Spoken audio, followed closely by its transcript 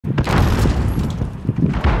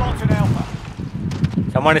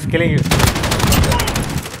Someone is killing you.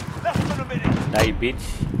 Less than a minute. Die, bitch.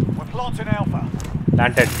 We're planting Alpha.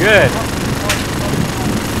 Planted. Good.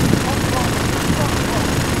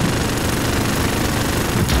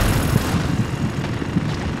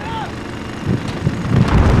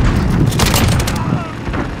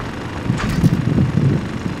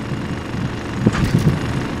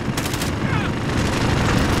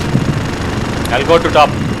 I'll go to top.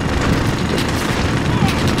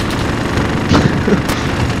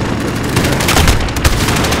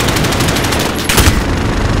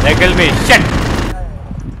 They kill me. Shit.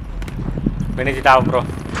 Finish it out, bro.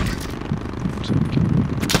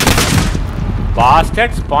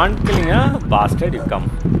 Bastard spawn killing, huh? Bastard, you come.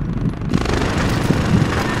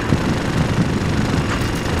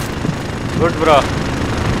 Good, bro.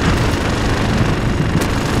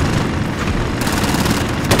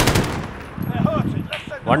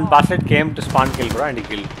 One bastard came to spawn kill, bro, and he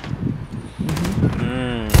killed.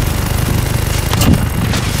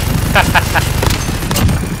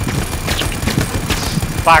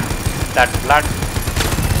 Fuck that blood.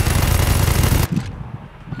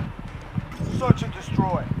 Search and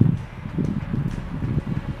destroy.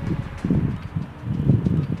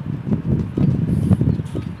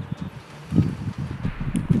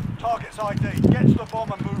 Target's ID. Get to the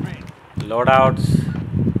bomb and move in. Loadouts.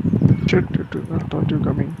 Shit, I thought you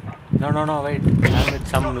coming. No, wait. I'm with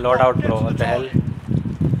some loadout, bro. What the hell?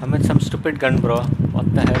 I'm with some stupid gun, bro.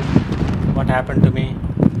 What the hell? What happened to me?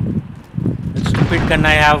 The stupid gun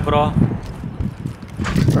I have, bro.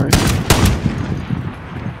 Right.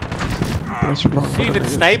 See, with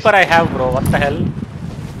sniper I have, bro. What the hell? You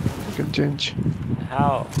can change.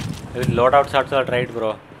 How? With loadouts also I tried,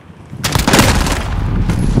 bro.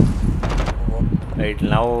 Right,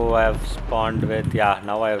 now I have spawned with... Yeah,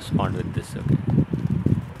 now I have spawned with this. Okay.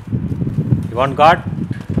 You want God?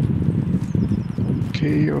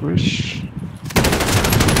 Okay, your wish.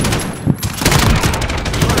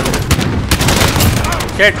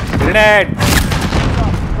 Shit! Grenade!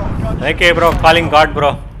 Okay, bro. Calling God,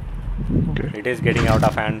 bro. Okay. It is getting out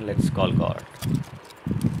of hand. Let's call God.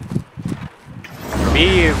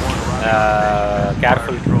 Be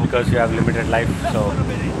careful because you have limited life. So.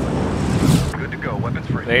 Good to go. Weapons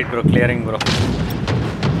free. Wait, bro. Clearing, bro.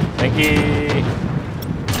 Thank you.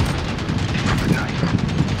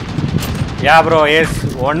 Yeah, bro. Yes.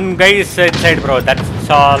 One guy is inside, bro. That's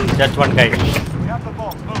all. Just one guy. We have the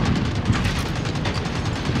bomb. Move.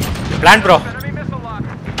 Plant, bro. Enemy missile lock.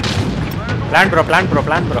 Plant, bro. Plant, bro.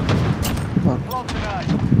 Plant, bro. Planting A.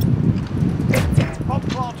 Bomb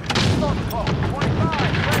planted. Start the clock.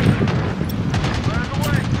 25. Ready. Burn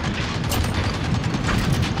away.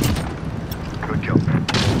 Good kill.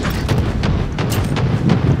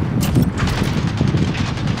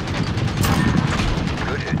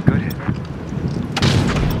 Good hit. Good hit.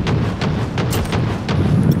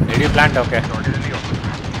 Did you plant? Okay. Target in the open.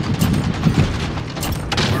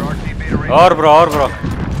 We're RC beta range. Or, bro.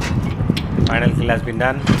 Final kill has been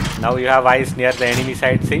done. Now you have eyes near the enemy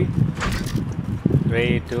side. See?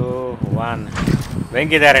 3, 2, 1.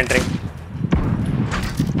 Venki, they are entering.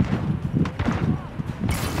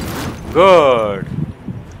 Good.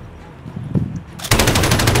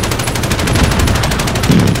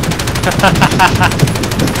 Okay.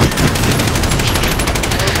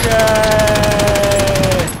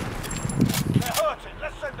 They're hurting.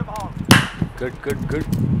 Let's send them home. Good.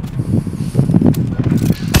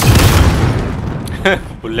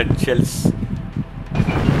 Bullet shells.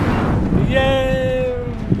 Yeah.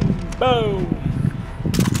 Boom.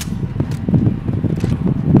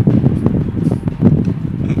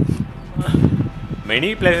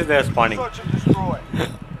 Many places they are spawning. Search and destroy.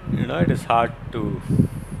 You know, it is hard to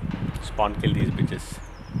spawn kill these bitches.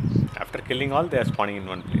 After killing all, they are spawning in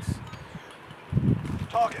one place.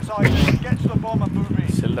 Target's ID. Get to the bomb and move in.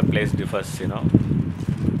 Still the place differs, you know.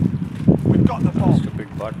 We've got the bomb.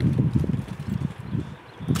 Stupid bot.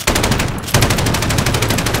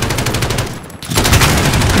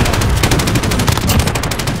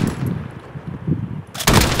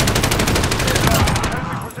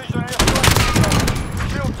 Precision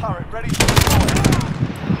airstrike. Shield turret ready to deploy.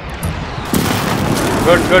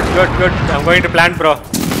 Good. I'm going to plant, bro.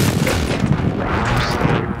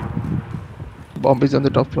 Bomb is on the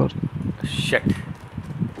top floor. Shit.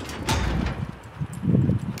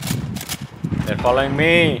 They're following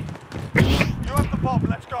me. You have the bomb.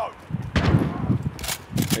 Let's go.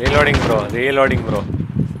 Reloading, bro.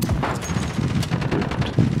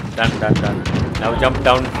 Done. Now jump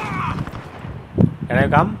down. Can I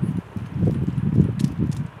come?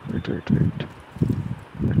 Wait.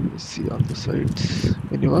 Let me see on the sides.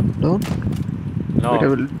 Anyone? Down? No. Wait, I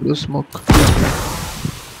will do smoke.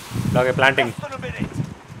 Okay, planting. Less than a minute.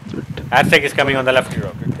 Airstrike is coming on the left.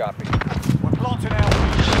 Zero. Good copy. We're planting out.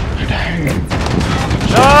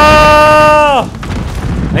 No!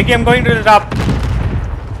 Mikey, I'm going to the top.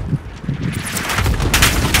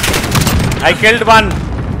 I killed one.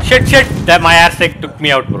 Shit. That my airstrike took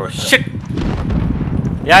me out, bro. Shit.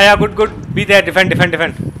 Yeah. Good. Be there. Defend.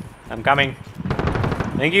 I'm coming.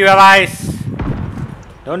 Thank you, guys.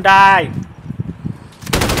 Don't die.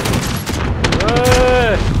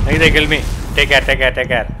 Hey, they killed me. Take care.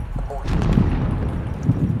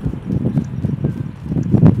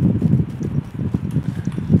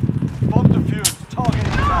 Bomb defused. Target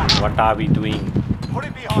intact. What are we doing? Put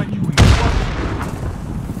it behind you. We can work.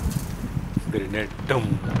 Grenade. Dum.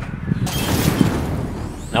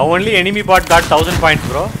 Now only enemy bot got 1000 points,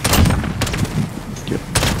 bro.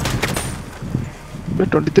 Wait,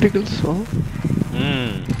 23 kills. Oh.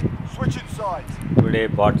 Switching sides. Today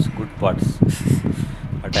bots, good bots.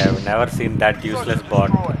 But I have never seen that useless bot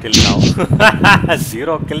till now.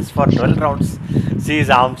 0 kills for 12 rounds. See his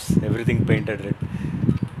arms, everything painted red.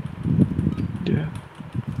 Yeah.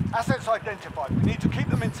 Assets identified. We need to keep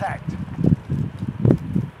them intact.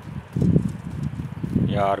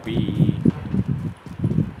 RB.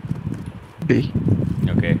 B.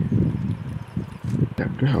 Okay.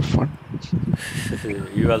 Time to have fun.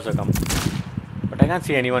 You also come. But I can't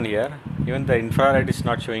see anyone here. Even the infrared is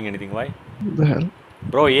not showing anything. Why? What the hell?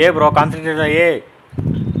 Bro, A, bro. Concentrate on A.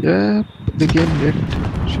 Yeah, the game yet.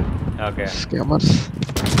 Shit. Okay. Scammers.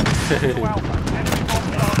 To Alpha. Enemy bomb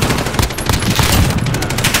down.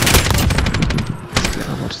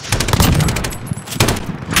 Scammers.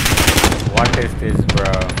 What is this,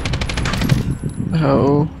 bro?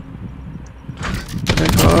 How? My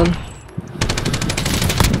god.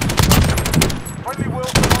 Friendly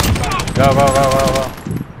wheels are on Go.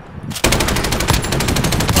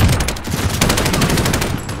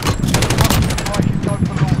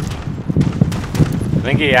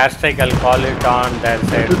 Vinky, airstrike, I'll call it on that Try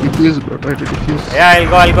side. to defuse, bro. Try to defuse. Yeah, I'll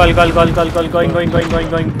go.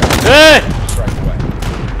 Going. Hey! Strike away.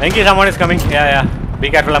 Vinky, someone is coming. Yeah. Be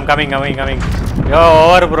careful, I'm coming. Yo,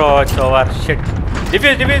 over, bro. It's over. Shit.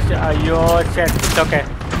 Defuse. Yo, shit. It's okay.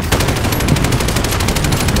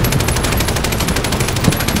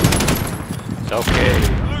 It's okay.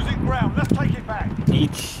 losing ground. Let's take it back.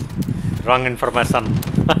 Each wrong information.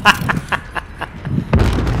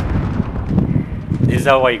 This is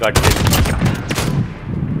how I got killed.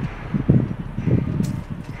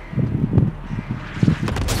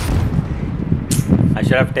 I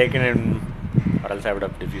should have taken him, or else I would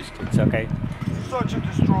have defused. It's okay. Search and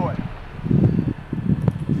destroy.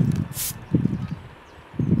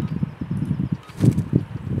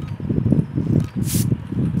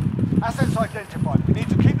 Assets identified. We need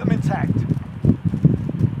to keep them intact.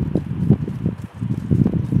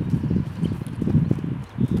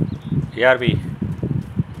 ERB,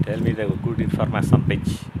 tell me the good information,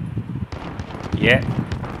 bitch. Yeah,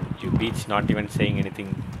 you bitch not even saying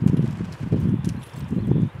anything.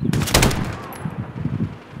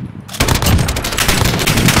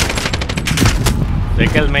 They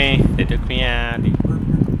killed me. They took me out.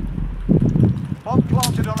 Bomb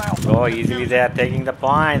planted on Alpha. So easily they are taking the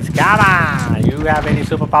points. Come on! You have any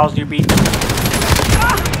superpowers, you beat.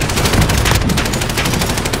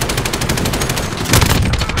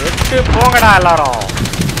 எட்டு போங்கடா எல்லாரும்.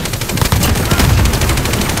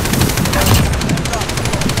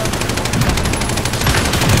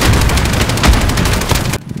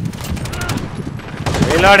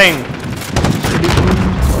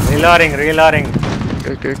 Reloading.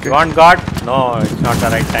 Okay. You want God? No, it's not the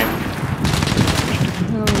right time.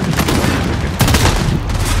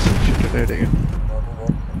 Shit, I died again.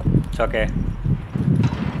 It's okay.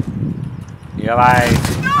 Yeah, bye.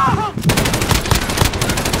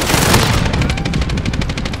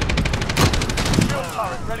 Shield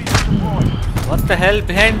turret ready to deploy. What the hell?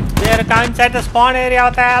 Behind? They're inside the spawn area.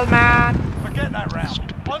 What the hell, man? Forget that round.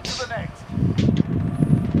 On to the next.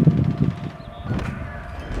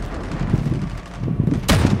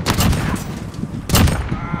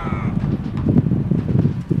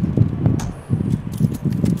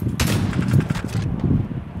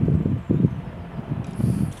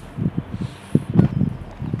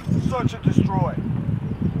 Search and destroy.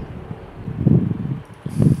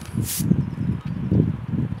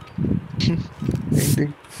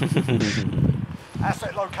 Anything.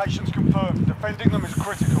 Asset locations confirmed. Defending them is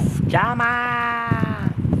critical. Come on!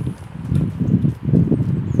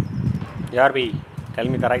 YRB, tell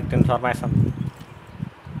me the right information.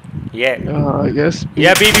 Yeah. Yes.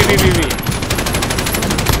 Yeah, B.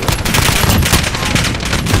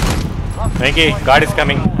 Thank you. God is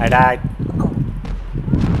coming. I died.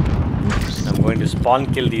 I'm going to spawn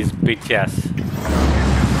kill these bitches.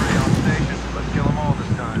 On station. Let's kill them all this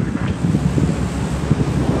time.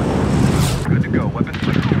 Good to go. Weapons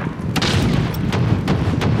clear.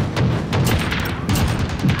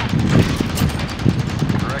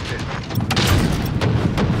 Directed.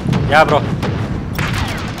 Yeah, bro.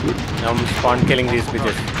 I'm spawn killing these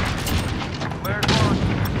bitches. Flares launched.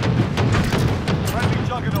 Friendly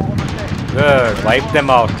juggernaut on the deck. Good. Wipe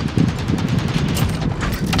them out.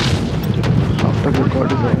 After the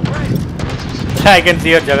COD is over. I can see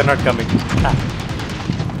your juggernaut coming.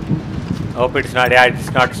 Hope it's not. Yeah,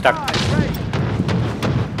 it's not stuck.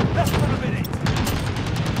 Less than a minute.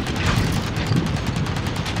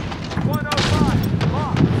 105.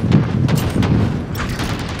 Mark.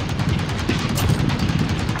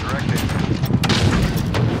 Directed.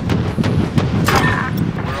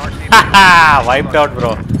 Where are team? Haha! Wiped out,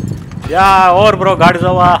 bro. Yeah, over, bro. God is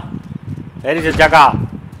over. Where is your Jaga?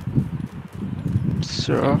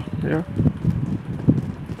 Sure, yeah.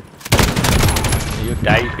 You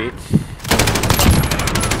die, bitch.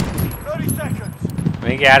 30 seconds.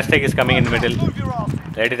 Maybe airstrike is coming in the middle. Move your ass.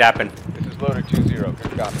 Let it happen. This is loader 2-0.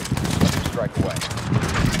 Good copy. Strike away.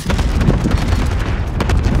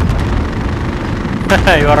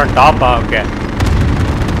 You are on top, huh? Okay.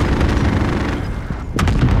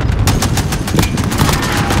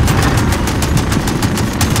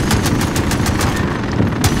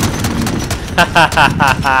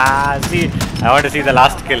 See, I want to see the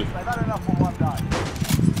last kill. They've had enough for one day.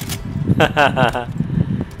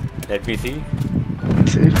 Let me see.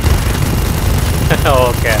 See?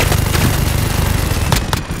 Okay.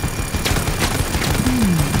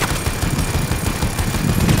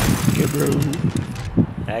 Okay, bro.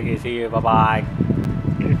 Okay, see you. Bye bye.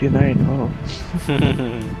 89, oh.